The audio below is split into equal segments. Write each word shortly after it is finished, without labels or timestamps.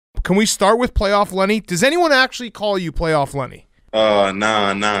Can we start with Playoff Lenny? Does anyone actually call you Playoff Lenny?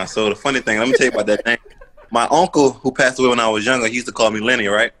 Nah. So the funny thing, let me tell you about that name. My uncle, who passed away when I was younger, he used to call me Lenny,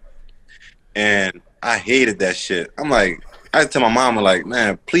 right? And I hated that shit. I had to tell my mama, like,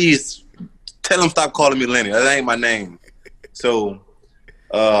 man, please tell him stop calling me Lenny. That ain't my name. So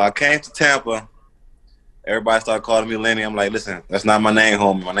I came to Tampa. Everybody started calling me Lenny. I'm like, listen, that's not my name,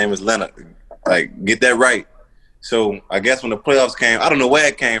 homie. My name is Leonard. Like, get that right. So I guess when the playoffs came, I don't know where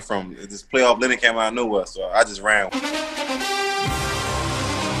it came from. This playoff Lenny came out of nowhere, so I just ran with it.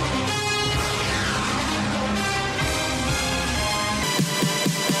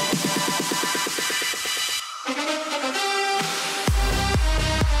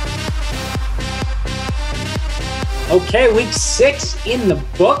 Okay, week 6 in the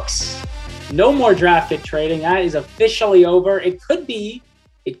books. No more draft pick trading. That is officially over. It could be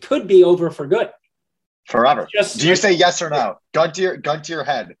over for good. Forever. Do you say yes or no? Gun to your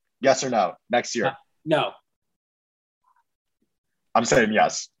head. Yes or no? Next year. No. I'm saying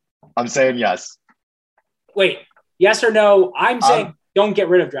yes. Wait, yes or no? I'm saying don't get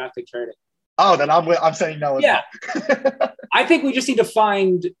rid of draft pick trading. Oh, then I'm saying no as well. I think we just need to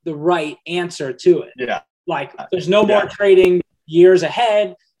find the right answer to it. Yeah. Like, there's no more trading years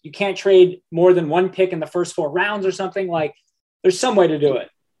ahead. You can't trade more than one pick in the first 4 rounds or something. Like, there's some way to do it.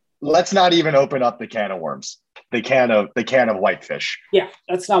 Let's not even open up the can of worms. The can of whitefish. Yeah,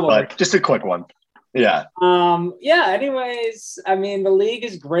 that's not what we're just a quick one. Yeah. Anyways, I mean, the league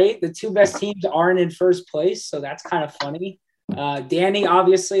is great. The 2 best teams aren't in first place, so that's kind of funny. Danny,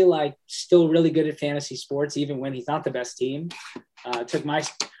 obviously, like, still really good at fantasy sports, even when he's not the best team. Took my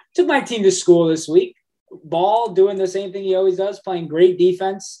team to school this week. Ball doing the same thing he always does, playing great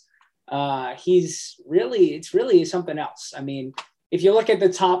defense. It's really something else. I mean, if you look at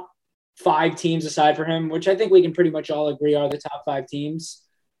the top 5 teams aside from him, which I think we can pretty much all agree are the top 5 teams,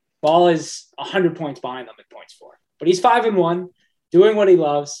 Ball is 100 points behind them in points for. But he's 5-1, doing what he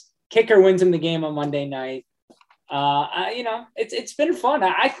loves. Kicker wins him the game on Monday night. It's been fun.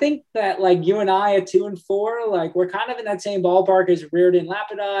 I think that, like, you and I at 2-4, like, we're kind of in that same ballpark as Reardon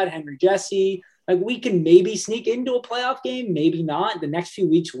Lapidot, Henry Jesse. Like, we can maybe sneak into a playoff game, maybe not. The next few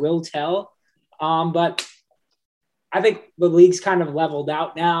weeks will tell. But I think the league's kind of leveled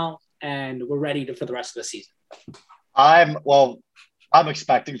out now, and we're ready for the rest of the season. I'm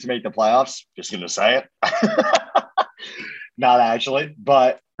expecting to make the playoffs. Just going to say it. Not actually,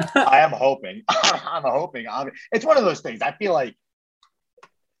 but I am hoping. I'm hoping. It's one of those things. I feel like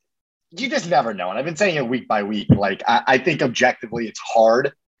you just never know. And I've been saying it week by week. Like, I think objectively it's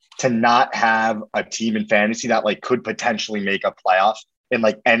hard to not have a team in fantasy that, like, could potentially make a playoff in,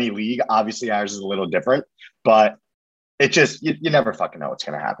 like, any league. Obviously ours is a little different, but it just, you never fucking know what's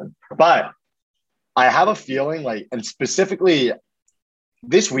going to happen. But I have a feeling, like, and specifically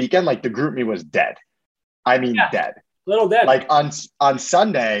this weekend, like, the group me was dead. I mean, dead. Little dead. Like, on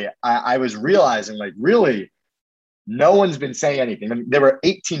Sunday, I was realizing, like, really no one's been saying anything. I mean, there were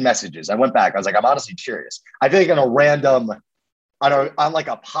 18 messages. I went back. I was like, I'm honestly curious. I think on a random, on like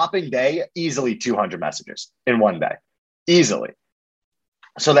a popping day, easily 200 messages in one day. Easily.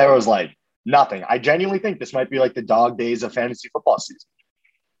 So there was, like, nothing. I genuinely think this might be like the dog days of fantasy football season.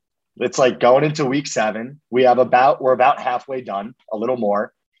 It's like going into week 7. We're about halfway done, a little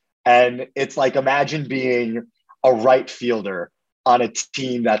more. And it's like, imagine being a right fielder on a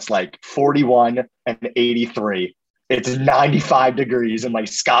team that's like 41 and 83. It's 95 degrees in, like,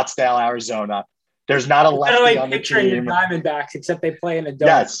 Scottsdale, Arizona. There's not a lefty on the team. The Diamondbacks, except they play in a dome.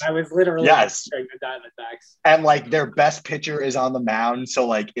 Yes. I was literally picturing the Diamondbacks. And, like, their best pitcher is on the mound, so,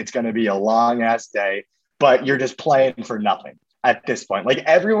 like, it's going to be a long-ass day, but you're just playing for nothing at this point. Like,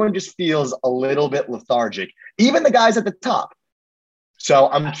 everyone just feels a little bit lethargic, even the guys at the top. So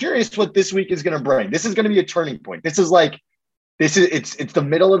I'm curious what this week is going to bring. This is going to be a turning point. It's the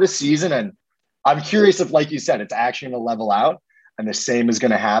middle of the season, and I'm curious if, like you said, it's actually going to level out and the same is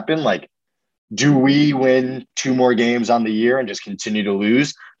going to happen. Like, do we win 2 more games on the year and just continue to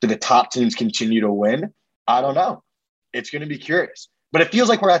lose? Do the top teams continue to win? I don't know. It's going to be curious. But it feels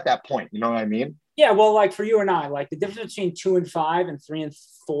like we're at that point. You know what I mean? Yeah, well, like, for you and I, like, the difference between 2-5 and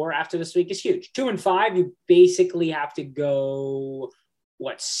 3-4 after this week is huge. 2-5, you basically have to go,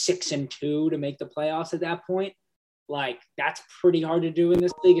 6-2 to make the playoffs at that point. Like, that's pretty hard to do in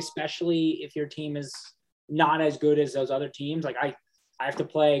this league, especially if your team is not as good as those other teams. Like, I have to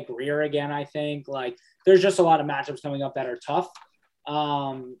play Greer again, I think. Like, there's just a lot of matchups coming up that are tough.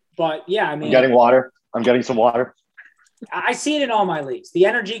 But, yeah, I mean. I'm getting water. I'm getting some water. I see it in all my leagues. The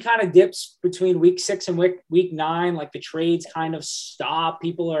energy kind of dips between week 6 and week 9. Like, the trades kind of stop.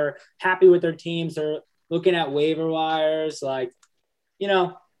 People are happy with their teams. They're looking at waiver wires. Like,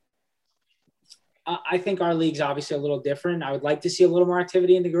 I think our league's obviously a little different. I would like to see a little more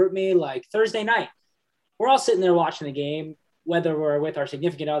activity in the group me. Like Thursday night, we're all sitting there watching the game, whether we're with our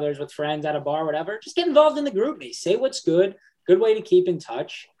significant others, with friends at a bar, whatever. Just get involved in the group me. Say what's good. Good way to keep in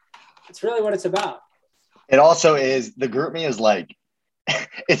touch. It's really what it's about. It also is, the group me is like,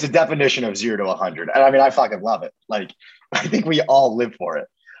 it's a definition of 0 to 100. And I mean, I fucking love it. Like, I think we all live for it.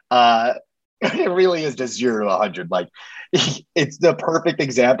 It really is just 0 to 100. Like, it's the perfect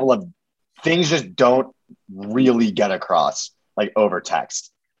example of things just don't really get across like over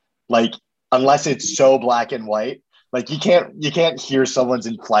text. Like, unless it's so black and white, like you can't hear someone's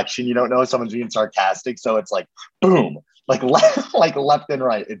inflection. You don't know if someone's being sarcastic. So it's like, boom, like like left and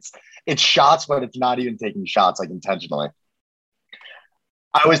right. It's shots, but it's not even taking shots like intentionally.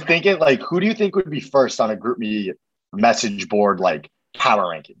 I was thinking, like, who do you think would be first on a group me message board, like power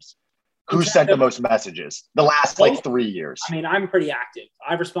rankings? Who sent the most messages the last like 3 years? I mean, I'm pretty active.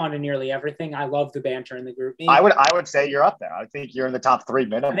 I respond to nearly everything. I love the banter in the group me. I would say you're up there. I think you're in the top 3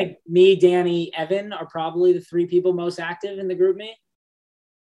 minimum. I think me, Danny, Evan are probably the 3 people most active in the group me.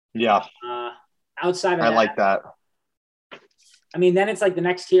 Yeah. Outside of I that, like that. I mean, then it's like the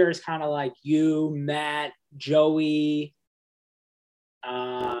next tier is kind of like you, Matt, Joey,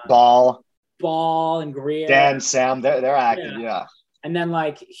 Ball, and Greer. Dan, Sam, they're active, yeah. And then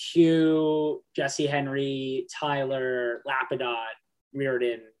like Hugh, Jesse Henry, Tyler, Lapidot,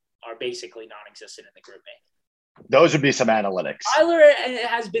 Reardon are basically non-existent in the group me. Those would be some analytics. Tyler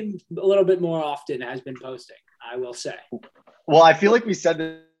has been a little bit more often, has been posting, I will say. Well, I feel like we said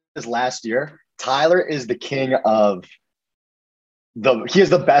this last year. Tyler is the king of he has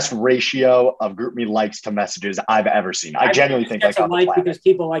the best ratio of group me likes to messages I've ever seen. I genuinely think like on the planet. Because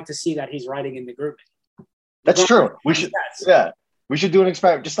people like to see that he's writing in the group me. That's true. We should do an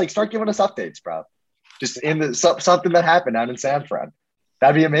experiment. Just like start giving us updates, bro. Just in something that happened out in San Fran.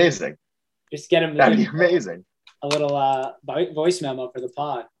 That'd be amazing. Just get him. That'd be amazing. A little voice memo for the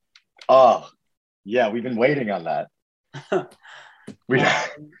pod. Oh, yeah. We've been waiting on that.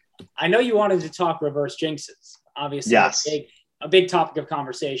 I know you wanted to talk reverse jinxes. Obviously, yes. A big topic of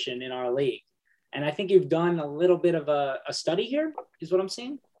conversation in our league. And I think you've done a little bit of a study here, is what I'm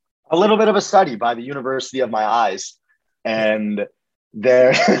seeing. A little bit of a study by the University of my eyes. And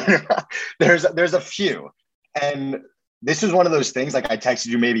there's a few. And this is one of those things, like I texted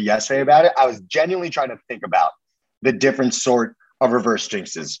you maybe yesterday about it. I was genuinely trying to think about the different sort of reverse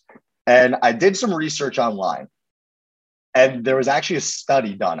jinxes. And I did some research online. And there was actually a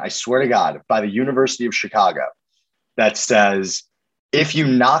study done, I swear to God, by the University of Chicago that says, if you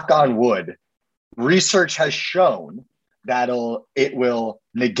knock on wood, research has shown that it will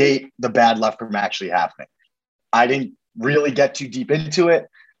negate the bad luck from actually happening. I didn't really get too deep into it.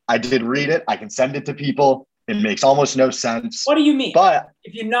 I did read it. I can send it to people. It makes almost no sense. What do you mean? But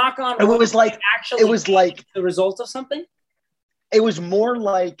if you knock on wood, it was like the result of something? It was more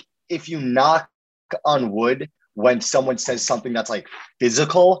like if you knock on wood when someone says something that's like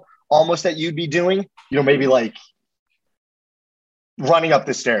physical almost that you'd be doing, maybe like running up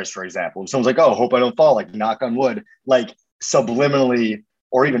the stairs, for example. If someone's like, oh, hope I don't fall, like knock on wood, like subliminally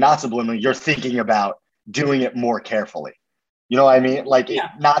or even not subliminally, you're thinking about doing it more carefully. You know what I mean? Like,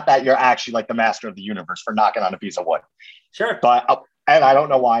 not that you're actually like the master of the universe for knocking on a piece of wood. Sure. But, and I don't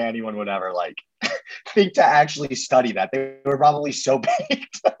know why anyone would ever like think to actually study that. They were probably so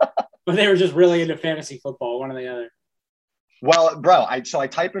baked. But they were just really into fantasy football, one or the other. Well, bro, I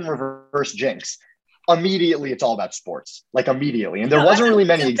type in reverse jinx. Immediately, it's all about sports. Like immediately. And there wasn't really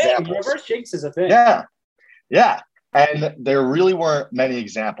many examples. Reverse jinx is a thing. Yeah. Yeah. And there really weren't many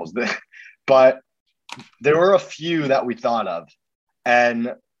examples. But there were a few that we thought of.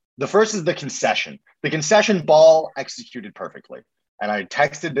 And the first is the concession. The concession Ball executed perfectly. And I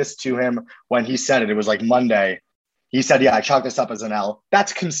texted this to him when he said it. It was like Monday. He said, yeah, I chalked this up as an L.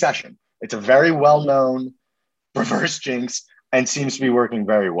 That's concession. It's a very well-known reverse jinx and seems to be working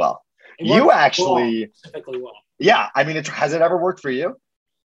very well. You actually, specifically well. Yeah. I mean, has it ever worked for you?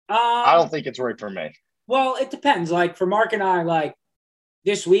 I don't think it's worked for me. Well, it depends. Like for Mark and I, like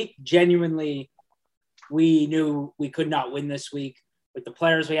this week, genuinely, we knew we could not win this week with the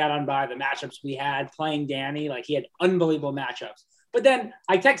players we had on by, the matchups we had, playing Danny. Like he had unbelievable matchups. But then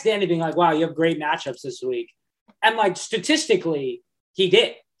I text Danny being like, wow, you have great matchups this week. And like statistically, he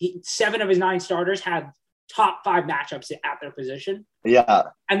did. 7 of his 9 starters had top 5 matchups at their position. Yeah.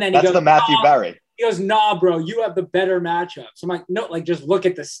 And then that's the Matthew Berry. He goes, nah, bro, you have the better matchups. I'm like, no, like just look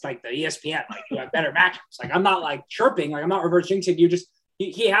at this, like the ESPN, like you have better matchups. Like I'm not like chirping, like I'm not reverse jinxing. You just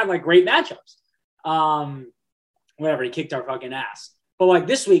he had like great matchups. Whatever, he kicked our fucking ass. But like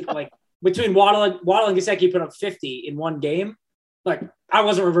this week, like between Waddle and Gesicki put up 50 in one game. like I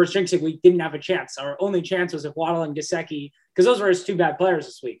wasn't reverse jinxing. We didn't have a chance. Our only chance was if Waddle and Gesicki, because those were his two bad players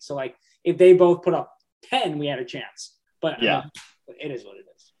this week. So like if they both put up 10, we had a chance. But yeah, it is what it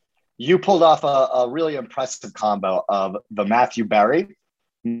is. You pulled off a really impressive combo of the Matthew Berry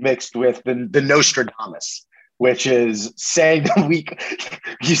mixed with the Nostradamus, which is saying the week,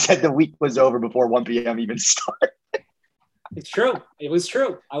 you said the week was over before 1 p.m. even started. It's true. It was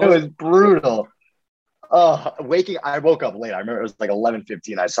true. It was brutal. Oh, I woke up late. I remember it was like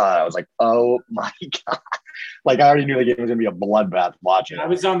 11:15. I saw it. I was like, oh my God. Like I already knew the game was going to be a bloodbath watching it. I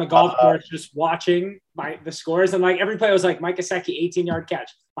was on the golf course just watching the scores. And like every play was like Mike Gesicki, 18-yard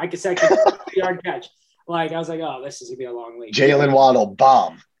catch. Mike Gesicki, 50-yard catch. Like I was like, oh, this is going to be a long week. Jalen Waddle,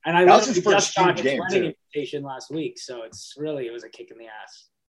 bomb. And I was his first just got his game, wedding invitation last week. So it was a kick in the ass.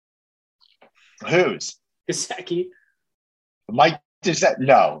 Whose? Gesicki. Mike just said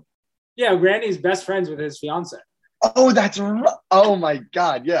no. Yeah, Randy's best friends with his fiance. Oh, that's right. Oh my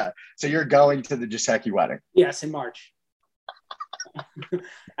God, yeah. So you're going to the Gesicki wedding? Yes, in March.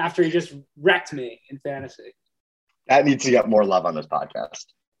 After he just wrecked me in fantasy. That needs to get more love on this podcast.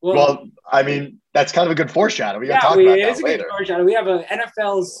 Well, I mean, that's kind of a good foreshadow. We got to talk about that later. Good foreshadow. We have a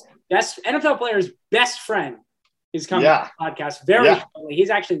NFL player's best friend is coming to the podcast very shortly. He's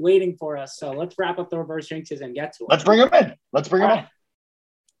actually waiting for us. So let's wrap up the reverse jinxes and get to it. Let's bring him in.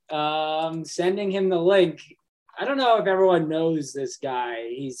 Sending him the link. I don't know if everyone knows this guy.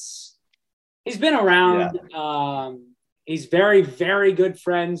 He's been around. Yeah. He's very, very good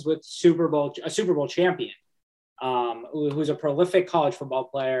friends with a Super Bowl champion, who's a prolific college football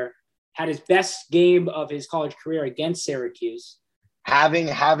player. Had his best game of his college career against Syracuse.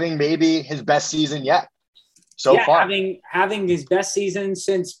 Having maybe his best season yet so far. Having his best season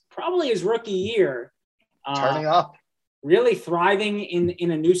since probably his rookie year. Turning up. Really thriving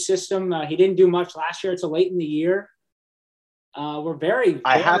in a new system. He didn't do much last year. It's late in the year. We're very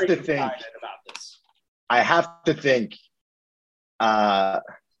excited about this. I have to think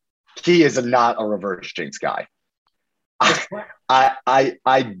he is not a reverse jinx guy.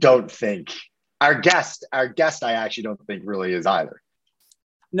 I don't think our guest I actually don't think really is either.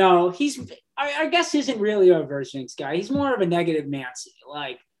 No, I guess isn't really a reverse jinx guy. He's more of a negative Nancy.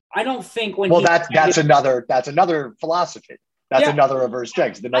 Like I don't think when that's another philosophy. That's another reverse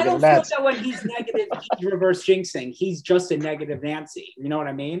jinx. The negative Nancy. I don't think that when he's negative, he's reverse jinxing. He's just a negative Nancy. You know what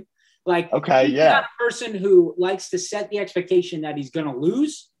I mean? Like, he's not a person who likes to set the expectation that he's going to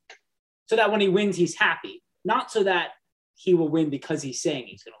lose, so that when he wins, he's happy. Not so that he will win because he's saying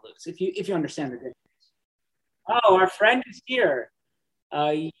he's going to lose. If you understand the difference. Oh, our friend is here.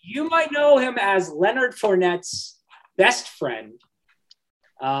 You might know him as Leonard Fournette's best friend.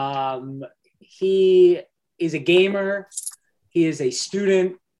 He is a gamer. He is a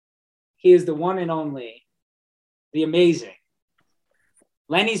student. He is the one and only, the amazing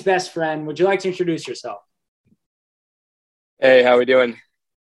Lenny's best friend. Would you like to introduce yourself? Hey, how we doing?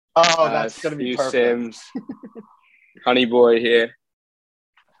 Oh, that's going to be perfect. Sims, Honey Boy here.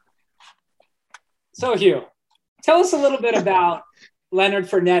 So, Hugh, tell us a little bit about Leonard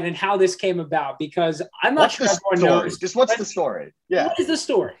Fournette and how this came about, because I'm not sure everyone knows. Just what's the story? Yeah. What is the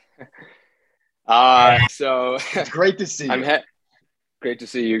story? So it's great to see you. Great to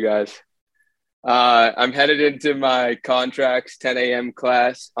see you guys. I'm headed into my contracts 10 a.m.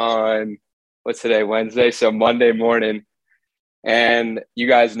 class on, what's today, Wednesday? So Monday morning. And you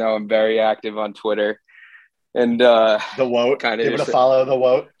guys know I'm very active on Twitter. And the Woat. Give it a follow, the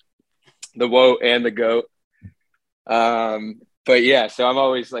Woat. The Woat and the Goat. But yeah, so I'm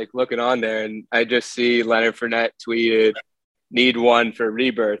always like looking on there, and I just see Leonard Fournette tweeted need one for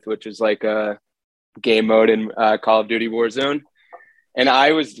Rebirth, which is like a game mode in Call of Duty Warzone. And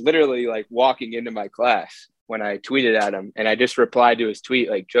I was literally like walking into my class when I tweeted at him, and I just replied to his tweet,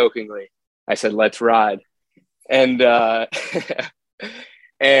 like jokingly. I said, "Let's ride." And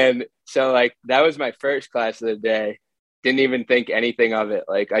and so like that was my first class of the day. Didn't even think anything of it.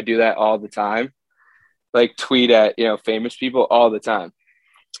 Like I do that all the time. Like tweet at, famous people all the time.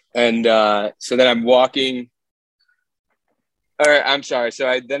 And so then I'm walking, so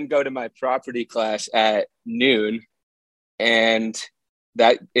I then go to my property class at noon, and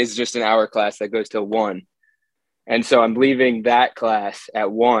that is just an hour class that goes till 1. And so I'm leaving that class at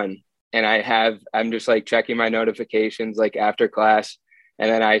 1, and I'm just like checking my notifications like after class,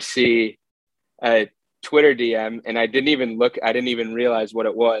 and then I see a Twitter DM, and I didn't even realize what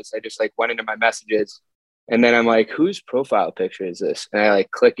it was. I just like went into my messages. And then I'm like, whose profile picture is this? And I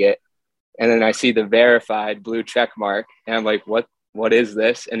like click it. And then I see the verified blue check mark. And I'm like, what is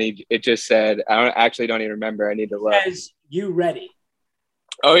this? And it just said, I don't even remember. I need to look. It says, you ready?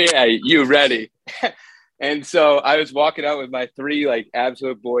 Oh yeah, you ready. And so I was walking out with my 3 like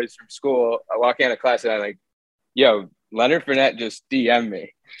absolute boys from school. I walk out of class and I'm like, yo, Leonard Fournette just DM'd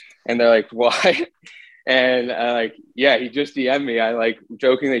me. And they're like, why? And I like, yeah, he just DM'd me. I like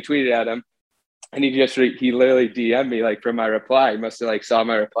jokingly tweeted at him. And he literally DM'd me like from my reply. He must have like saw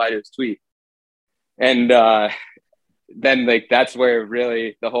my reply to his tweet. And then like that's where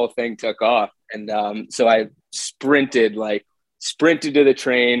really the whole thing took off. And so I sprinted to the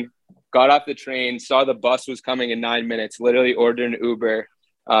train, got off the train, saw the bus was coming in 9 minutes, literally ordered an Uber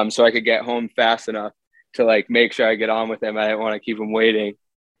so I could get home fast enough to like make sure I get on with him. I didn't want to keep him waiting.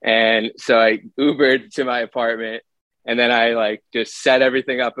 And so I Ubered to my apartment, and then I like just set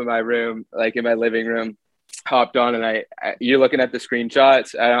everything up in my room, like in my living room, hopped on, and you're looking at the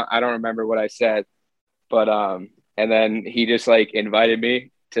screenshots. I don't remember what I said, but and then he just like invited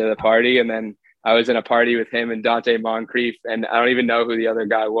me to the party, and then I was in a party with him and Dante Moncrief, and I don't even know who the other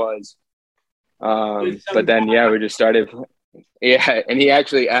guy was. But then we just started. Yeah, and he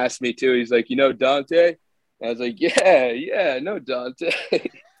actually asked me too. He's like, you know Dante? I was like, yeah, no Dante.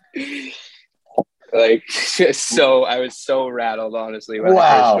 Like, just so I was so rattled, honestly, when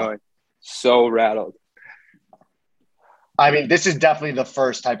I first joined. So rattled. I mean, this is definitely the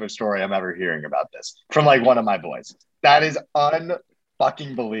first type of story I'm ever hearing about this from like one of my boys. That is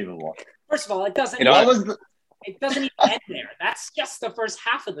unfucking believable. First of all, it doesn't. It doesn't even end there. That's just the first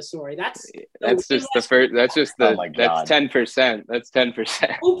half of the story. That's just the first. That's just the. Oh that's 10%. That's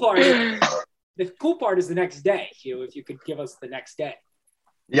 10%. The cool part is the next day, Hugh. If you could give us the next day.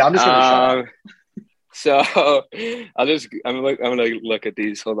 Yeah, I'm just gonna shut up. So I'm gonna look at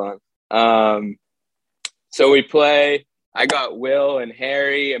these. Hold on. So we play. I got Will and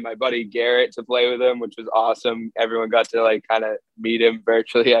Harry and my buddy Garrett to play with him, which was awesome. Everyone got to like kind of meet him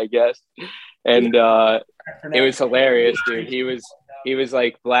virtually, I guess. And it was hilarious, dude. He was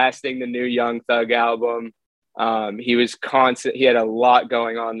like blasting the new Young Thug album. He was constant. He had a lot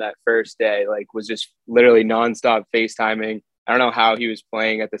going on that first day, like was just literally nonstop FaceTiming. I don't know how he was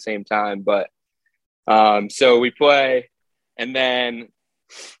playing at the same time, but so we play, and then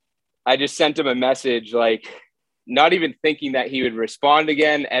I just sent him a message, like not even thinking that he would respond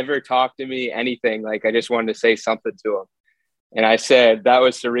again, ever talk to me, anything. Like I just wanted to say something to him. And I said, that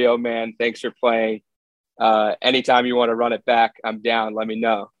was surreal, man. Thanks for playing. Anytime you want to run it back, I'm down. Let me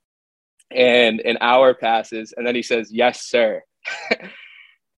know. And an hour passes, and then he says, yes, sir.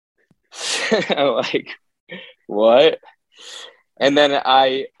 I'm like, what? And then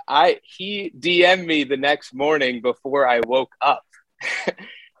he DM'd me the next morning before I woke up.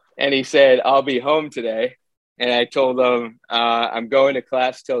 And he said, I'll be home today. And I told him, I'm going to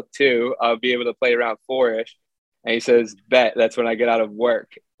class till 2. I'll be able to play around 4-ish. And he says, bet, that's when I get out of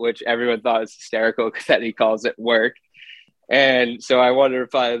work, which everyone thought was hysterical because that he calls it work. And so I wanted to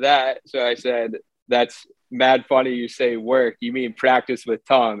reply to that. So I said, that's mad funny you say work. You mean practice with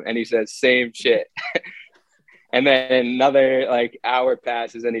Tom? And he says, same shit. And then another like hour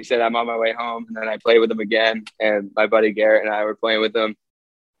passes, and he said, I'm on my way home. And then I played with him again. And my buddy Garrett and I were playing with him.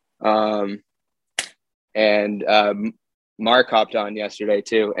 Mark hopped on yesterday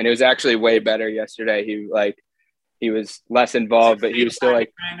too. And it was actually way better yesterday. He was less involved, but he was still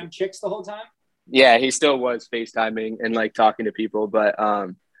like random chicks the whole time. Yeah, he still was FaceTiming and like talking to people, but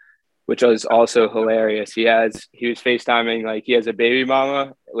which was also hilarious. He was FaceTiming, like he has a baby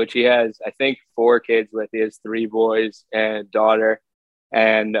mama, which he has, I think, 4 kids with. He has 3 boys and a daughter.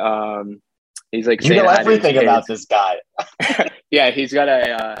 And he's like, you know everything about this guy. Yeah, he's got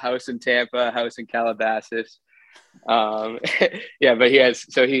a house in Tampa, a house in Calabasas. Yeah, but he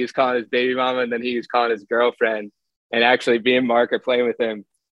was calling his baby mama, and then he was calling his girlfriend. And actually, me and Mark are playing with him.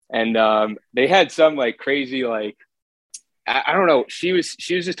 And they had some like crazy, like, I don't know. She was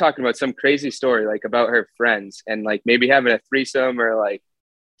just talking about some crazy story, like about her friends and like maybe having a threesome or like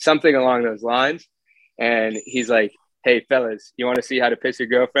something along those lines. And he's like, hey fellas, you want to see how to piss your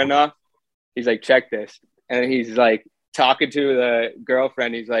girlfriend off? He's like, check this. And he's like talking to the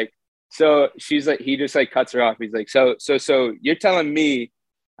girlfriend. He's like, so she's like, he just like cuts her off. He's like, so you're telling me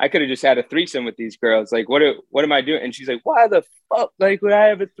I could have just had a threesome with these girls. Like, what am I doing? And she's like, why the fuck? Like, would I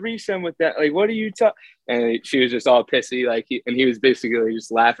have a threesome with that? Like, what are you talking? And she was just all pissy. Like, he was basically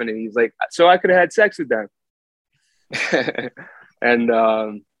just laughing. And he's like, so I could have had sex with them.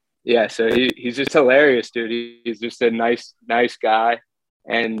 And yeah, so he's just hilarious, dude. He's just a nice guy.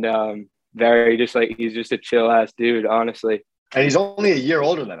 And very just like, he's just a chill ass dude, honestly. And he's only a year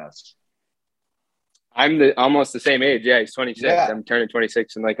older than us. I'm almost the same age. Yeah, he's 26. Yeah. I'm turning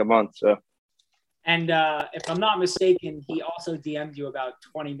 26 in like a month. So, and if I'm not mistaken, he also DM'd you about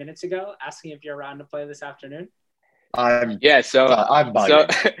 20 minutes ago, asking if you're around to play this afternoon. I'm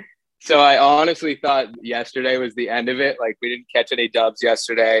bugging. So I honestly thought yesterday was the end of it. Like, we didn't catch any dubs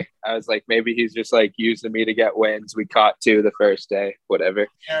yesterday. I was like, maybe he's just like using me to get wins. We caught 2 the first day, whatever.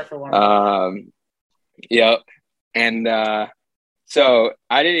 Yep. And so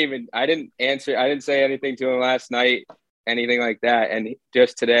I didn't say anything to him last night, anything like that. And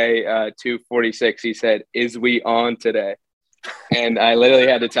just today, 2:46, he said, "Is we on today?" And I literally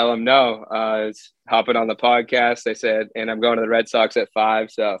had to tell him no. I was hopping on the podcast. I said, and I'm going to the Red Sox at 5.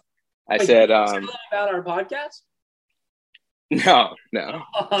 So I said, about our podcast? No.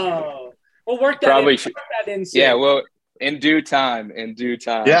 Oh, we'll work that Probably in. should. Work that in soon. Yeah, well, in due time.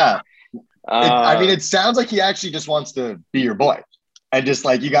 Yeah. I mean, it sounds like he actually just wants to be your boy and just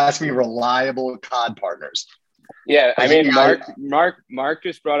like you guys can be reliable COD partners. Yeah, I mean, Mark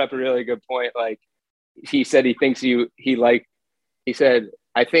just brought up a really good point. Like, he said he thinks he said,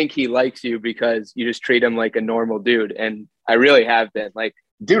 I think he likes you because you just treat him like a normal dude. And I really have been. Like,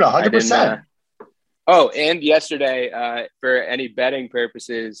 dude, 100%. And yesterday, for any betting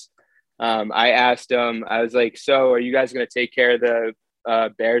purposes, I asked him, I was like, so are you guys going to take care of the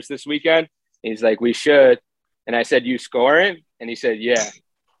Bears this weekend? And he's like, we should. And I said, you scoring? And he said, yeah.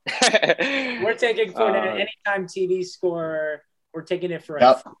 We're taking for an anytime TV score. We're taking it for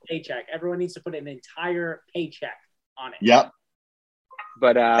a paycheck. Everyone needs to put an entire paycheck on it. Yep.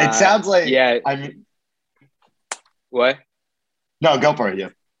 But it sounds like, yeah. I mean, what? No, go for it. Yeah.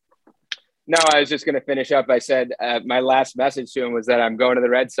 No, I was just going to finish up. I said my last message to him was that I'm going to the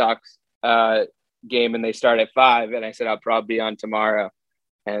Red Sox game and they start at 5. And I said, I'll probably be on tomorrow.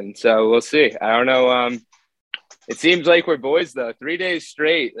 And so we'll see. I don't know. It seems like we're boys though. 3 days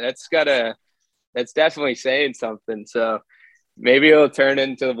straight. That's definitely saying something. So maybe it'll turn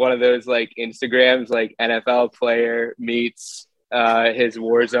into one of those like Instagrams, like NFL player meets his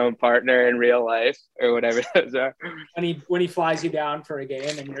Warzone partner in real life or whatever those are. When he flies you down for a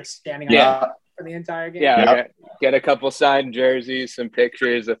game and you're standing on for the entire game. Yeah, okay. Get a couple signed jerseys, some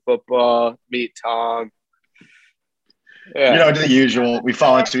pictures of football, meet Tom. Yeah. You know, the usual. We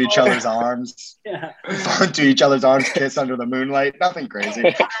fall into each other's arms. Yeah. We fall into each other's arms, kiss under the moonlight. Nothing crazy.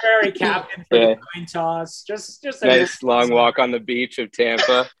 Honorary captain for the coin toss. Just a nice long walk on the beach of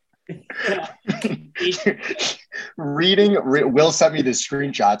Tampa. Will sent me the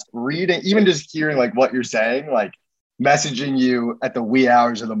screenshots. Reading, even just hearing like what you're saying, like messaging you at the wee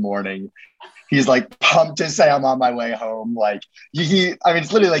hours of the morning. He's like pumped to say I'm on my way home. Like I mean,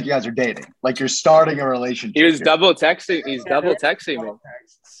 it's literally like you guys are dating. Like you're starting a relationship. He was double texting. He's double texting me.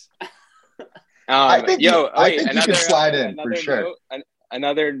 I think you can slide in for sure.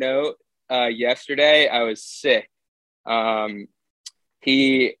 Another note. Yesterday I was sick. I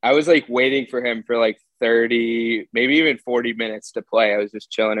was like waiting for him for like 30, maybe even 40 minutes to play. I was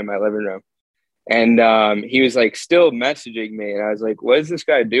just chilling in my living room. And he was like still messaging me. And I was like, what is this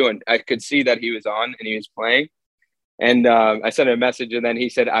guy doing? I could see that he was on and he was playing. And I sent him a message and then he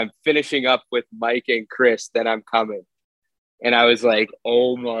said, I'm finishing up with Mike and Chris, then I'm coming. And I was like,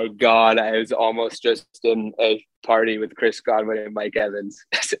 oh my God, I was almost just in a party with Chris Godwin and Mike Evans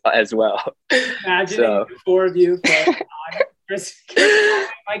as well. Imagine the 4 of you Chris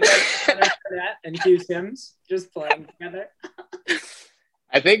Mike Evans and Hugh Sims just playing together.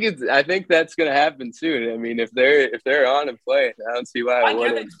 I think that's gonna happen soon. I mean, if they're on and playing, I don't see why.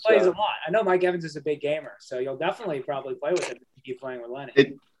 Mike Evans plays a lot. I know Mike Evans is a big gamer, so you'll definitely probably play with him if you keep playing with Lenny.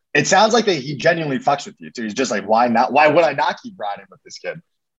 It sounds like he genuinely fucks with you too. He's just like, why not? Why would I not keep riding with this kid?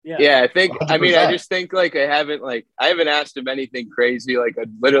 Yeah, I think. 100%. I mean, I just think like I haven't asked him anything crazy. Like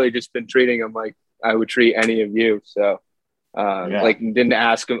I've literally just been treating him like I would treat any of you. So. Like didn't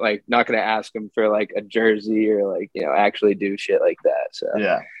ask him, like not gonna ask him for like a jersey or like, you know, actually do shit like that. So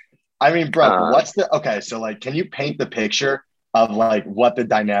yeah, I mean, bro, so like, can you paint the picture of like what the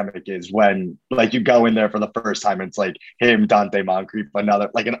dynamic is when like you go in there for the first time and it's like him, Dante Moncrief, another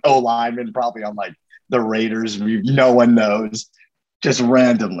like an O lineman probably on like the Raiders, no one knows, just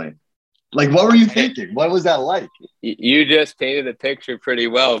randomly. Like, what were you thinking? What was that like? You just painted the picture pretty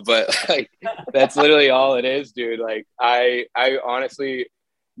well, but like, that's literally all it is, dude. Like, I honestly,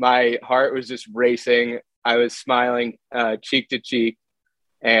 my heart was just racing. I was smiling cheek to cheek,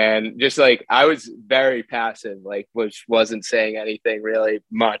 and just like I was very passive, like, which wasn't saying anything really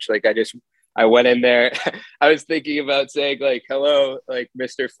much. Like, I went in there. I was thinking about saying like, "Hello, like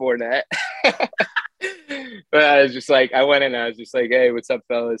Mr. Fournette." But I was just like, I went in and I was just like, hey, what's up,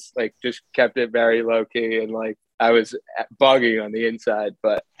 fellas? Like, just kept it very low key. And like, I was bugging on the inside,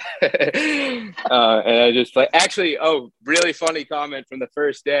 but, and I just like, actually, really funny comment from the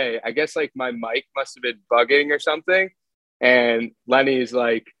first day. I guess like my mic must have been bugging or something. And Lenny's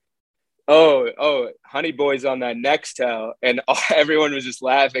like, Honey Boy's on that Nextel, and everyone was just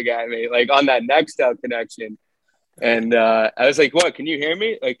laughing at me, like on that Nextel connection. And I was like, "What? Can you hear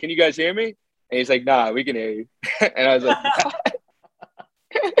me? Like, can you guys hear me?" And he's like, "Nah, we can hear you." And I was like,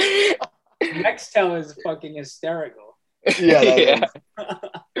 Nextel is fucking hysterical. Yeah.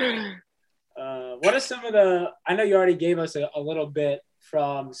 What are some of the? I know you already gave us a little bit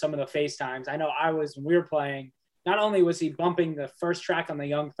from some of the FaceTimes. I know when we were playing. Not only was he bumping the first track on the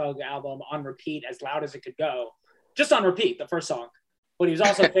Young Thug album on repeat as loud as it could go, just on repeat, the first song, but he was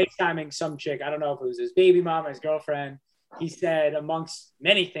also FaceTiming some chick. I don't know if it was his baby mom or his girlfriend. He said, amongst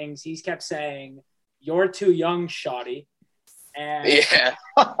many things, he's kept saying, "You're too young, shawty." And,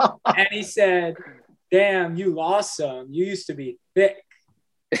 and he said, "Damn, you lost some. You used to be thick."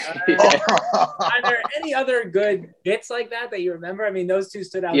 Are there any other good bits like that you remember? I mean, those two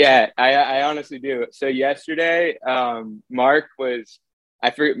stood out. Yeah, I honestly do. So yesterday, Mark was,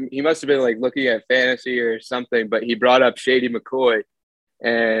 I forget, he must have been like looking at fantasy or something, but he brought up Shady McCoy,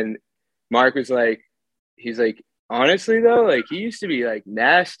 and Mark was like, he's like, honestly though, like he used to be like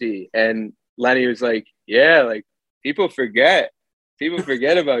nasty, and Lenny was like, yeah, like people forget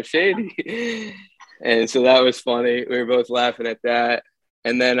about Shady, and so that was funny. We were both laughing at that.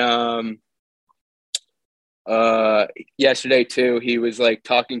 And then yesterday too, he was like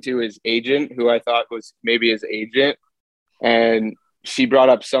talking to his agent, who I thought was maybe his agent, and she brought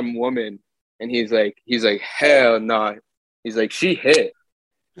up some woman, and he's like, hell no. He's like, she hit.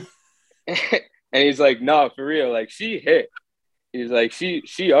 And he's like, no, for real, like she hit. He's like,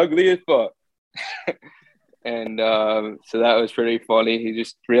 she ugly as fuck. And so that was pretty funny. He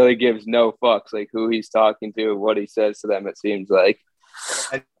just really gives no fucks, like who he's talking to, what he says to them, it seems like.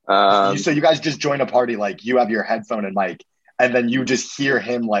 So you guys just join a party, like you have your headphone and mic, and then you just hear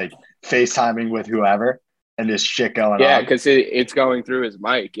him like FaceTiming with whoever, and this shit going on. Yeah, because it's going through his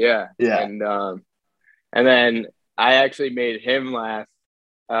mic. Yeah. And then I actually made him laugh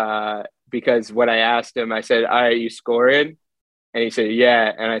because when I asked him, I said, "All right, you scoring?" And he said,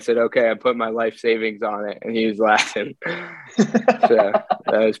 "Yeah." And I said, "Okay, I'm putting my life savings on it." And he was laughing. So that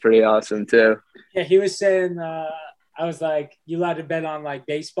was pretty awesome too. Yeah, he was saying, I was like, "You allowed to bet on like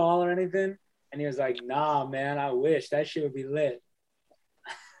baseball or anything?" And he was like, "Nah, man, I wish that shit would be lit."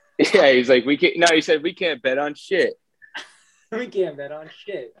 Yeah, he's like, "We can't." No, he said, "We can't bet on shit." We can't bet on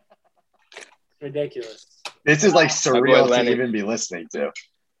shit. Ridiculous. This is like surreal to even be listening to.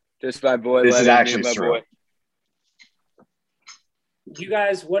 Just my boy. This is actually surreal. Boy. You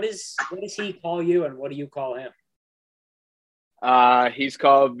guys, what does he call you, and what do you call him? He's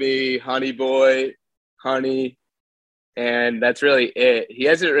called me Honey Boy, Honey. And that's really it. He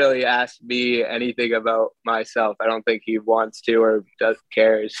hasn't really asked me anything about myself. I don't think he wants to or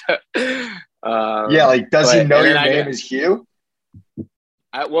cares. Yeah, like, does he know your name is Hugh?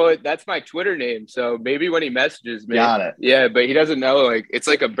 Well, that's my Twitter name. So maybe when he messages me. Got it. Yeah, but he doesn't know. Like, it's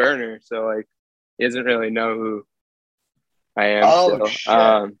like a burner. So, like, he doesn't really know who I am. Oh,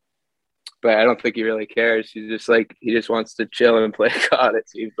 shit. But I don't think he really cares. He's just like, he just wants to chill and play God, it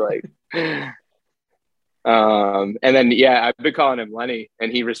seems like. And then I've been calling him Lenny,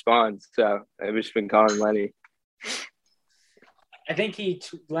 and he responds. So I've just been calling Lenny. I think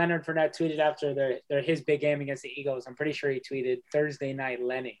Leonard Fournette tweeted after his big game against the Eagles. I'm pretty sure he tweeted Thursday night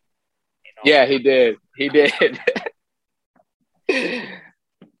Lenny. Yeah, he did.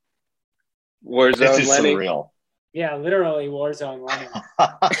 Warzone this is Lenny. Surreal. Yeah, literally Warzone Lenny.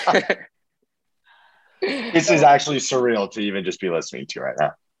 This is actually surreal to even just be listening to right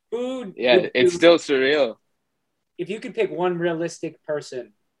now. It's still surreal. If you could pick one realistic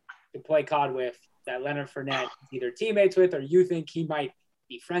person to play COD with that Leonard Fournette is either teammates with, or you think he might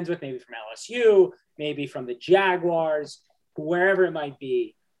be friends with, maybe from LSU, maybe from the Jaguars, wherever it might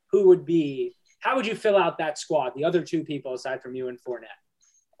be, how would you fill out that squad, the other two people aside from you and Fournette?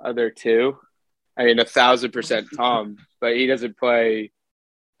 Other two? I mean, 1,000% Tom, but he doesn't play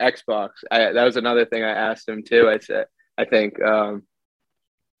Xbox. That was another thing I asked him too. I think, or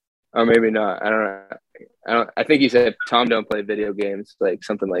maybe not. I don't know. I think he said Tom don't play video games, like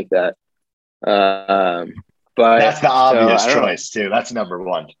something like that. But that's the obvious choice too. That's number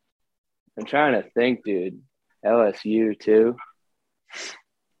one. I'm trying to think, dude. LSU too.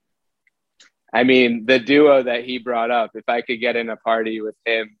 I mean, the duo that he brought up, if I could get in a party with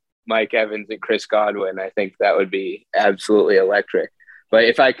him, Mike Evans, and Chris Godwin, I think that would be absolutely electric. But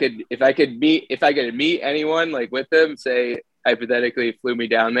if I could meet anyone like with them, say hypothetically flew me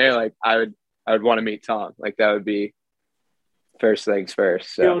down there, like I would want to meet Tom. Like that would be first things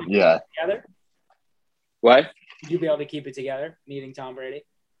first. So yeah. Together? What? Would you be able to keep it together, meeting Tom Brady?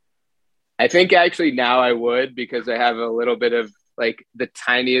 I think actually now I would, because I have a little bit of like the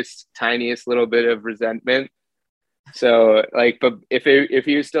tiniest little bit of resentment. So like, but if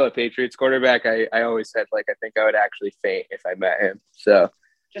he was still a Patriots quarterback, I always said like I think I would actually faint if I met him. So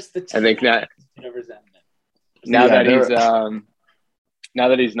Just the I think not bit of resentment. now Yeah,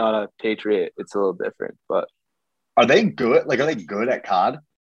 that he's not a Patriot, it's a little different. But are they good? Like, are they good at COD?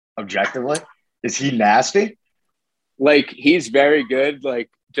 Objectively, is he nasty? like he's very good, like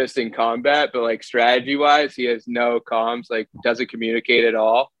just in combat, but like strategy wise, he has no comms, like doesn't communicate at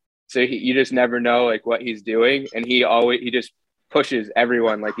all. So you just never know like what he's doing, and he just pushes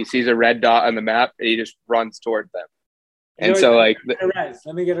everyone. Like he sees a red dot on the map, and he just runs toward them. And so like,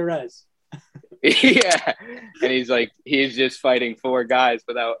 let me get a res. yeah, and he's just fighting 4 guys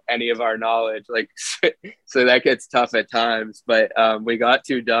without any of our knowledge. Like, so that gets tough at times. But we got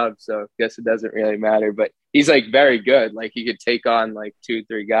 2 dubs, so I guess it doesn't really matter. But he's like very good. Like he could take on like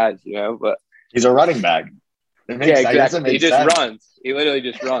 2-3 guys, you know. But He's a running back. yeah, exactly. He just runs. He literally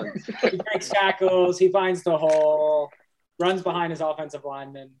just runs. He breaks tackles. He finds the hole. Runs behind his offensive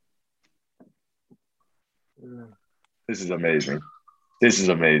lineman. This is amazing. This is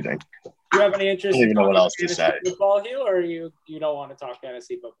amazing. Do you have any interest I don't even in know what talking else to fantasy say. football, Hugh, or you don't want to talk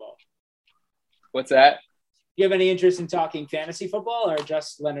fantasy football? What's that? Do you have any interest in talking fantasy football or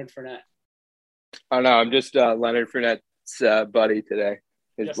just Leonard Fournette? Oh no, I'm just Leonard Fournette's buddy today.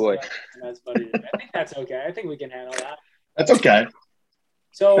 His Just boy. Leonard Fournette's buddy. I think that's okay. I think we can handle that. That's okay.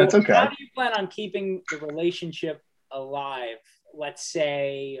 So That's okay. how do you plan on keeping the relationship alive, let's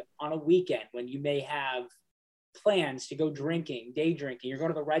say on a weekend when you may have plans to go drinking, day drinking? You're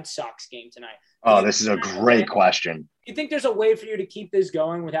going to the Red Sox game tonight. Oh, this is a great question. Do you think there's a way for you to keep this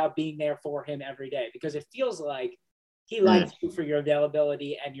going without being there for him every day? Because it feels like he likes you for your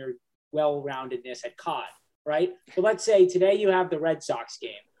availability and your well-roundedness at COD, right? So let's say today you have the Red Sox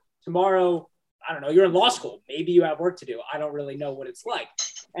game. Tomorrow, I don't know, you're in law school. Maybe you have work to do. I don't really know what it's like.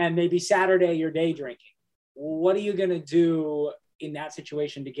 And maybe Saturday you're day drinking. What are you going to do in that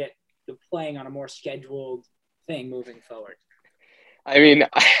situation to get the playing on a more scheduled thing moving forward? I mean,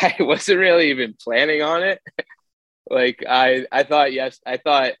 I wasn't really even planning on it. Like I thought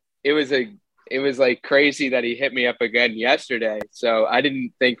it was like crazy that he hit me up again yesterday. So I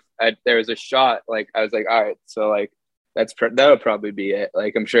didn't think there was a shot. Like I was like, all right, so like that'll probably be it.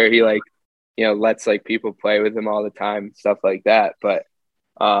 Like I'm sure he like, you know, lets like people play with him all the time, stuff like that. But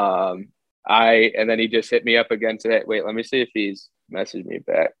and then he just hit me up again today. Wait, let me see if he's messaged me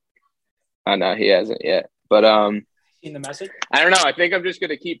back. Oh no, he hasn't yet. But In the message? I don't know. I think I'm just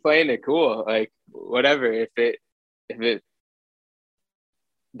gonna keep playing it cool. Like whatever. If it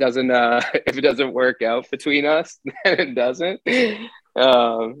doesn't if it doesn't work out between us, then it doesn't.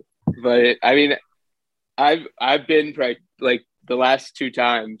 But I mean, I've been like the last 2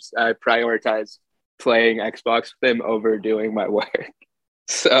 times I prioritized playing Xbox with him over doing my work.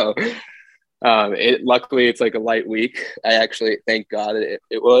 So luckily it's like a light week. I actually thank God it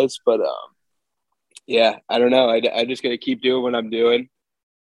was, but yeah, I don't know. I just gonna keep doing what I'm doing.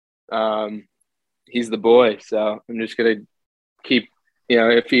 He's the boy, so I'm just gonna keep. You know,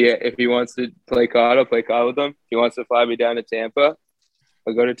 if he wants to play COD, I'll play COD with him. If he wants to fly me down to Tampa,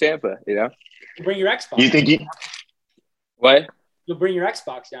 I'll go to Tampa. You know. You bring your Xbox. You think he? What? You'll bring your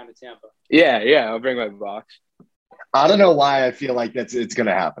Xbox down to Tampa. Yeah, I'll bring my box. I don't know why I feel like it's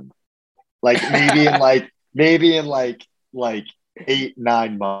gonna happen. Like maybe in like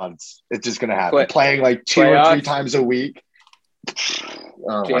 8-9 months, it's just gonna happen. Playing like 2 or 3 times a week.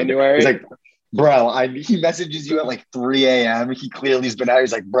 Oh January. He's like, bro, he messages you at like 3 a.m. He clearly's been out.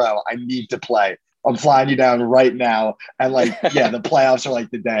 He's like, bro, I need to play. I'm flying you down right now. And like, yeah, the playoffs are like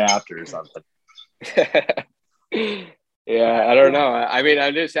the day after or something. Yeah, I don't know. I mean,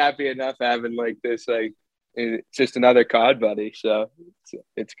 I'm just happy enough having like this, like, it's just another COD buddy. So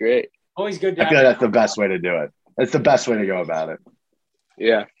it's great. Always good to I feel like that's the best way to do it. That's the best way to go about it.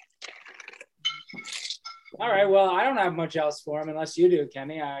 Yeah. All right. Well, I don't have much else for him unless you do,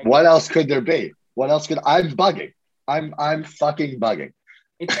 Kenny. What else could there be? What else could I'm bugging? I'm fucking bugging.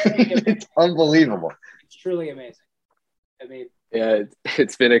 It's unbelievable. It's truly amazing. I mean, yeah,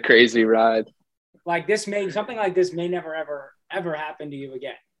 it's been a crazy ride. Like something like this may never ever happen to you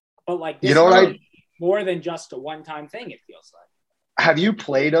again. But like this, you know what? More than just a one-time thing. It feels like. Have you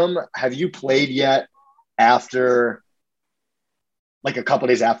played them? Have you played yet after, like a couple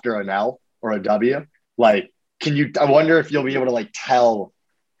days after an L or a W? Like, I wonder if you'll be able to like tell,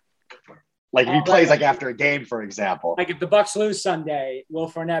 like if he plays like after a game, for example. Like if the Bucks lose Sunday,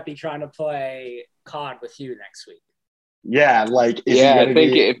 will Fournette be trying to play COD with you next week? Yeah, like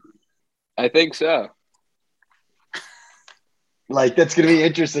I think so. Like that's gonna be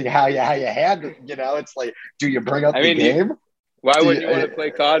interesting how you handle. You know, it's like, do you bring up the game? Why wouldn't you want to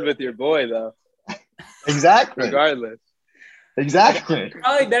play COD with your boy though? Exactly. Regardless. Exactly.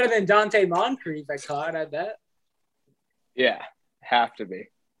 Probably better than Dante Moncrief at COD, I bet. Yeah, have to be.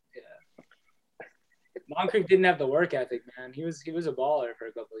 Moncrief didn't have the work ethic, man. He was a baller for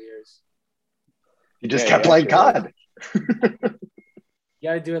a couple of years. He just kept playing COD. You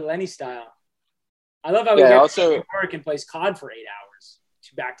got to do it Lenny style. I love how he gets to work and plays COD for 8 hours,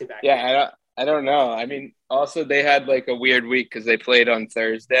 back to back. Yeah, I don't know. I mean, also they had like a weird week because they played on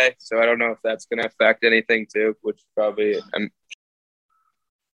Thursday, so I don't know if that's going to affect anything too. Which probably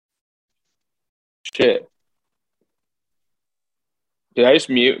shit. Did I just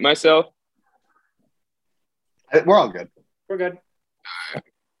mute myself? We're all good. We're good.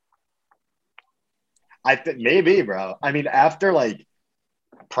 I think maybe, bro. I mean, after like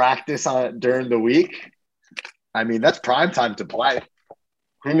practice during the week, I mean that's prime time to play.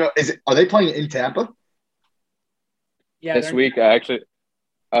 Who knows? Are they playing in Tampa? Yeah, this week I actually.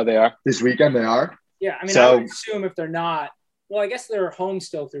 Oh, they are. This weekend they are. Yeah, I mean, I would assume if they're not, well, I guess they're home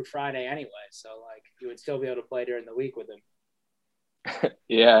still through Friday anyway, so like you would still be able to play during the week with them.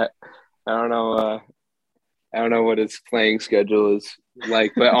 Yeah, I don't know. I don't know what his playing schedule is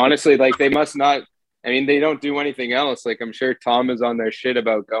like, but honestly, like they must not. I mean, they don't do anything else. Like I'm sure Tom is on their shit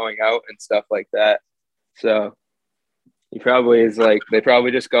about going out and stuff like that. So he probably is like they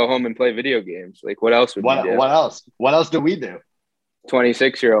probably just go home and play video games. Like what else would we do? What else? What else do we do?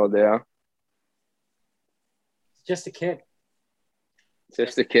 26-year-old, yeah. Just a kid.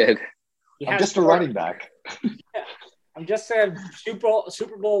 Just a kid. I'm just a running back. Yeah. I'm just a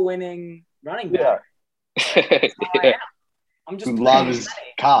Super Bowl winning running back. Yeah. I'm just loves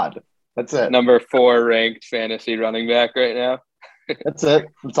COD. That's it. Number 4 ranked fantasy running back right now. That's it.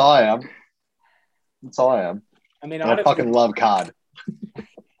 That's all I am. That's all I am. I mean, I fucking love COD.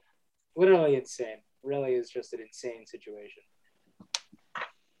 Literally insane. Really is just an insane situation.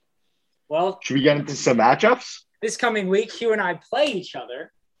 Well, should we get into some matchups? This coming week, Hugh and I play each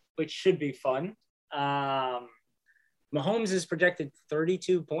other, which should be fun. Mahomes is projected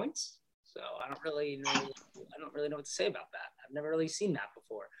 32 points, so I don't really know what to say about that. I've never really seen that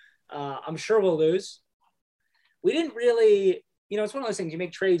before. I'm sure we'll lose. We didn't really, it's one of those things you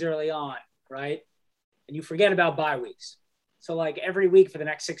make trades early on, right? And you forget about bye weeks. So like every week for the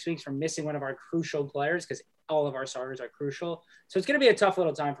next 6 weeks, we're missing one of our crucial players because all of our starters are crucial. So it's going to be a tough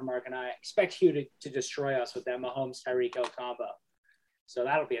little time for Mark and I. Expect Hugh to destroy us with that Mahomes Tyreek Hill combo. So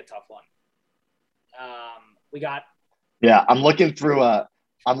that'll be a tough one. Yeah, I'm looking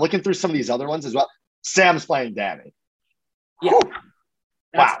through some of these other ones as well. Sam's playing Danny. Yeah. Whew.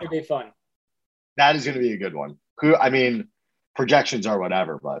 That's going to be fun. That is going to be a good one. Projections are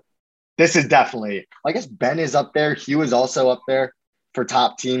whatever, but this is definitely, I guess Ben is up there. Hugh is also up there for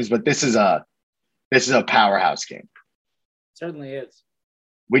top teams, but this is a powerhouse game. Certainly is.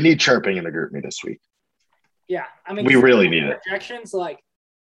 We need chirping in the group me this week. Yeah. I mean, we really need it. Projections, like,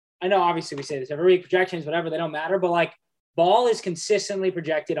 I know obviously we say this every week, projections, whatever, they don't matter, but like Ball is consistently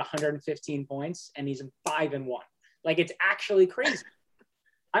projected 115 points and he's 5-1. Like it's actually crazy.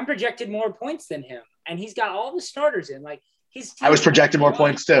 I'm projected more points than him and he's got all the starters in. Like his team I was projected more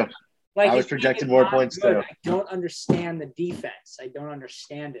points too. Like I was projected more points too. I don't understand the defense. I don't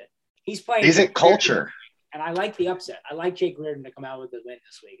understand it. He's playing. Is it culture? And I like the upset. I like Jake Reardon to come out with the win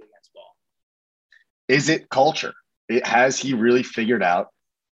this week against Ball. Is it culture? Has he really figured out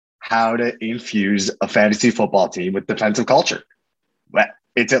how to infuse a fantasy football team with defensive culture? But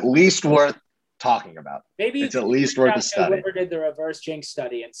it's at least worth talking about. Maybe it's at least worth a study. Whoever did the reverse jinx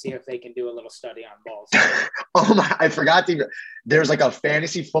study and see if they can do a little study on Balls. Oh my! I forgot to. There's like a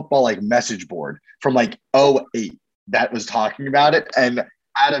fantasy football like message board from like 2008 that was talking about it, and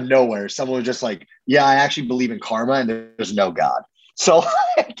out of nowhere, someone was just like, "Yeah, I actually believe in karma, and there's no God." So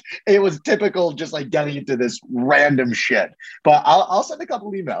it was typical, just like getting into this random shit. But I'll send a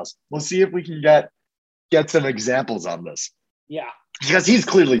couple emails. We'll see if we can get some examples on this. Yeah, because he's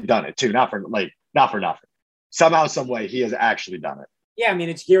clearly done it too. Not for nothing. Somehow, some way, he has actually done it. Yeah, I mean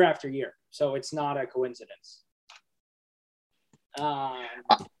it's year after year, so it's not a coincidence.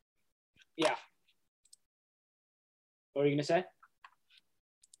 Yeah. What were you gonna say?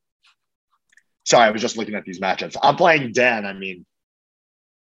 Sorry, I was just looking at these matchups. I'm playing Dan. I mean,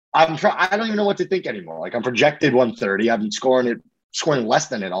 I don't even know what to think anymore. Like I'm projected 130. I've been scoring less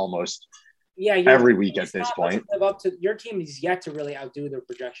than it almost. Yeah, every week at this point. Live up to your team is yet to really outdo their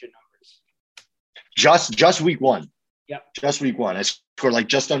projection numbers. Just week one. Yep. Just week one. I scored like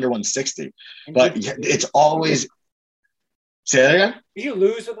just under 160. But it's always. Say that again? Did you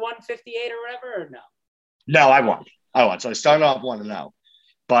lose with 158 or whatever, or no? No, I won. So I started off 1-0.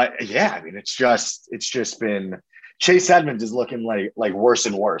 But yeah, I mean, it's just been Chase Edmonds is looking like worse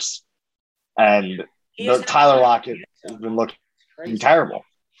and worse, and Tyler Lockett has been looking terrible.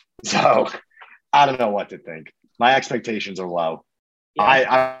 So I don't know what to think. My expectations are low.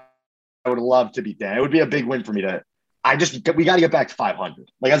 Yeah. I would love to beat Dan. It would be a big win for me to. We got to get back to 500.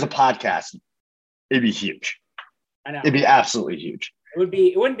 Like as a podcast, it'd be huge. I know. It'd be absolutely huge.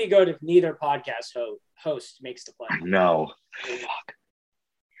 It wouldn't be good if neither podcast host makes the play. No. Fuck.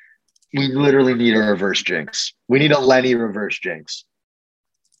 We literally need a reverse jinx. We need a Lenny reverse jinx.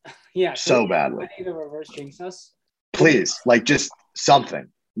 Yeah. So badly. I need a reverse jinx us. Please, like just something.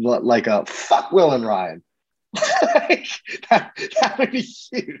 Like a fuck Will and Ryan. that would be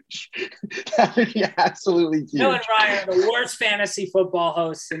huge. That would be absolutely huge. Will and Ryan are the worst fantasy football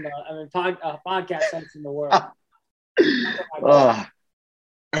hosts podcast hosts in the world.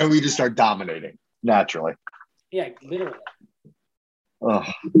 And we just start dominating naturally. Yeah, literally.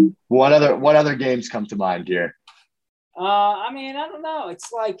 What other games come to mind here? I mean, I don't know.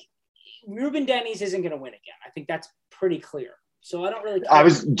 It's like Ruben Denny's isn't going to win again. I think that's pretty clear. So I don't really care.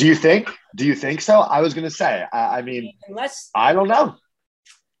 Do you think so? I was going to say, I mean, I don't know.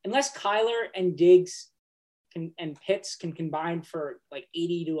 Unless Kyler and Diggs and Pitts can combine for like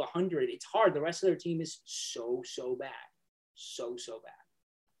 80 to 100, it's hard. The rest of their team is so bad. So bad.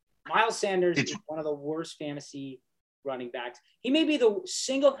 Miles Sanders is one of the worst fantasy running backs. He may be the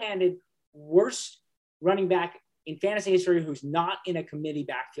single-handed worst running back in fantasy history who's not in a committee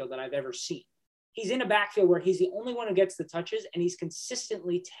backfield that I've ever seen. He's in a backfield where he's the only one who gets the touches, and he's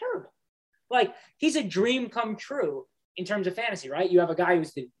consistently terrible. Like, he's a dream come true in terms of fantasy, right? You have a guy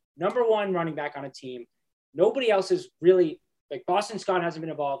who's the number one running back on a team. Nobody else is really – like, Boston Scott hasn't been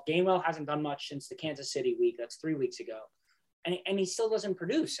involved. Gainwell hasn't done much since the Kansas City week. That's 3 weeks ago. And he still doesn't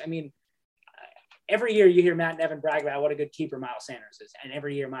produce. I mean, every year you hear Matt and Evan brag about what a good keeper Miles Sanders is. And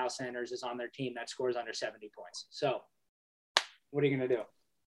every year Miles Sanders is on their team that scores under 70 points. So what are you going to do?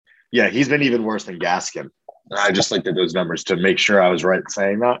 Yeah, he's been even worse than Gaskin. I just looked at those numbers to make sure I was right in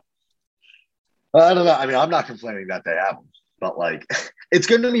saying that. I don't know. I mean, I'm not complaining that they have him, but like, it's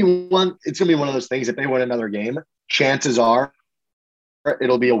going to be one of those things. If they win another game, chances are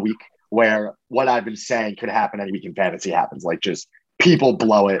it'll be a week where what I've been saying could happen any week in fantasy happens. Like, just people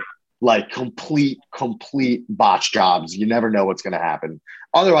blow it, like complete botch jobs. You never know what's going to happen.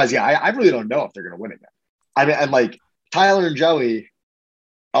 Otherwise, yeah, I really don't know if they're going to win again. I mean, and like Tyler and Joey,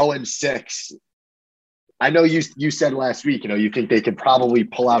 0-6. I know you said last week, you think they could probably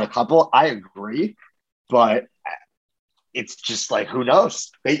pull out a couple. I agree, but it's just like, who knows?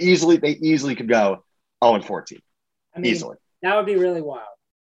 They easily could go 0-14. I mean, easily. That would be really wild.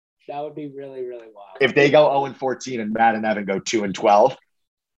 That would be really, really wild. If they go 0-14 and Matt and Evan go 2-12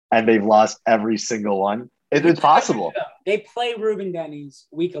 and they've lost every single one, it's possible. They play Ruben Denny's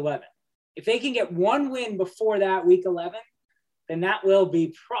week 11. If they can get one win before that week 11, then that will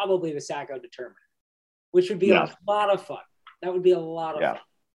be probably the Sacco determinant, which would be a lot of fun. That would be a lot of fun.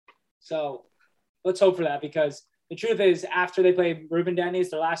 So let's hope for that, because the truth is, after they play Ruben Denny's,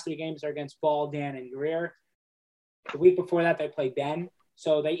 their last 3 games are against Ball, Dan, and Greer. The week before that, they play Ben.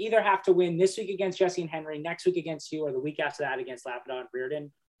 So they either have to win this week against Jesse and Henry, next week against you, or the week after that against Lapadon and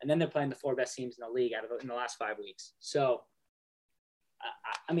Reardon. And then they're playing the 4 best teams in the league in the last 5 weeks. So,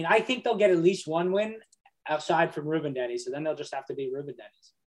 I mean, I think they'll get at least one win outside from Ruben Denny's. So then they'll just have to beat Ruben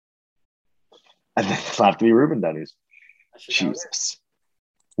Denny's. And then it'll have to be Ruben Denny's. Jesus.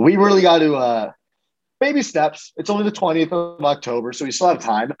 We really got to baby steps. It's only the 20th of October, so we still have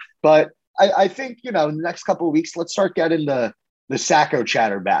time. But I think, in the next couple of weeks, let's start getting the Sacco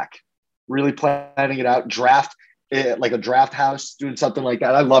chatter back. Really planning it out. Draft, like a draft house, doing something like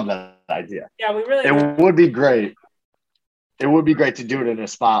that. I love that idea. Yeah, we really. It would be great. It would be great to do it in a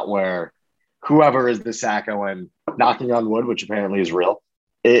spot where whoever is the Sacco, and knocking on wood, which apparently is real,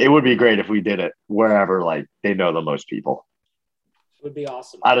 it would be great if we did it wherever, like, they know the most people. It would be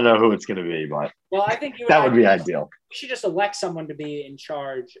awesome. I don't know who it's going to be, but I think that would be ideal. We should just elect someone to be in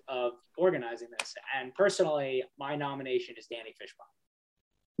charge of organizing this. And personally, my nomination is Danny Fishbone.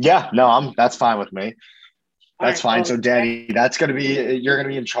 Yeah, no, that's fine with me. That's fine. Well, so Danny, you're going to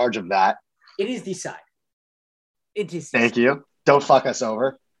be in charge of that. It is decided. It is. Thank you. Don't fuck us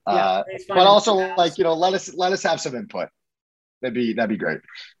over. But also, like, let us have some input. That'd be great.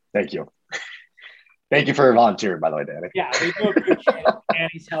 Thank you. Thank you for volunteering, by the way, Danny. Yeah, we do appreciate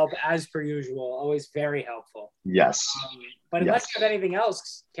Danny's help as per usual. Always very helpful. Yes. But unless you have anything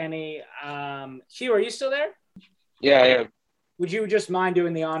else, Kenny, Hugh, are you still there? Yeah, I am. Would you just mind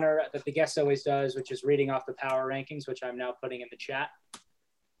doing the honor that the guest always does, which is reading off the power rankings, which I'm now putting in the chat?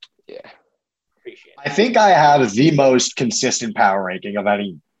 Yeah. Appreciate it. I think I have the most consistent power ranking of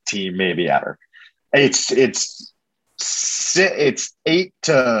any team maybe ever. It's It's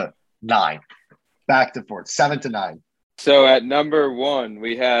 8-9, back to forth, 7-9. So at number 1,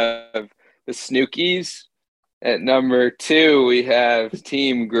 we have the Snookies. At number 2, we have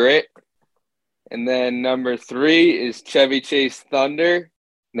Team Grit. And then number 3 is Chevy Chase Thunder.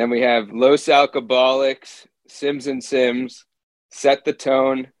 And then we have Los Alcoholics, Sims and Sims, Set the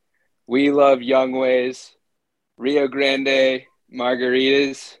Tone, We Love Young Ways, Rio Grande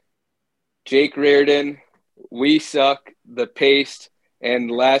Margaritas, Jake Reardon, We Suck, The Paste,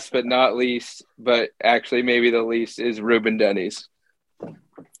 and last but not least, but actually maybe the least, is Ruben Denny's.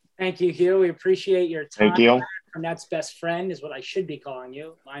 Thank you, Hugh. We appreciate your time. Thank you. Cornette's best friend is what I should be calling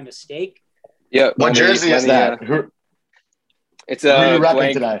you. My mistake. Yeah. What jersey is that? It's Who are a you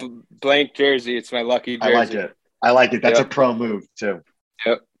repping today? blank jersey. It's my lucky jersey. I like it. That's Yep. a pro move, too.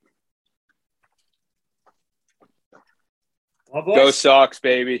 Yep. Well, boys, Go Sox,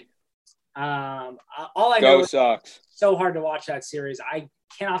 baby. all I know Go is Sox. so hard to watch that series. I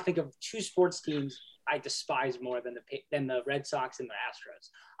cannot think of 2 sports teams I despise more than the Red Sox and the Astros.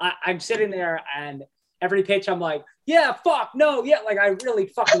 I'm sitting there and every pitch I'm like, yeah, fuck, no, yeah. Like I really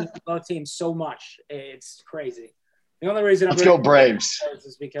fucking love both teams so much. It's crazy. The only reason Let's go Braves.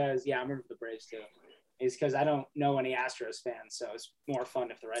 is because, I'm rooting for the Braves too. Is because I don't know any Astros fans, so it's more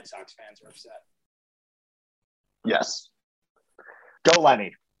fun if the Red Sox fans are upset. Yes. Go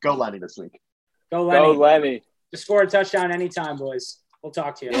Lenny. Go Lenny this week. Go Lenny. Go Lenny. Just score a touchdown anytime, boys. We'll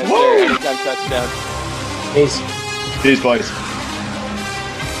talk to you. Yes, sir. Anytime touchdown. Peace. Peace, boys.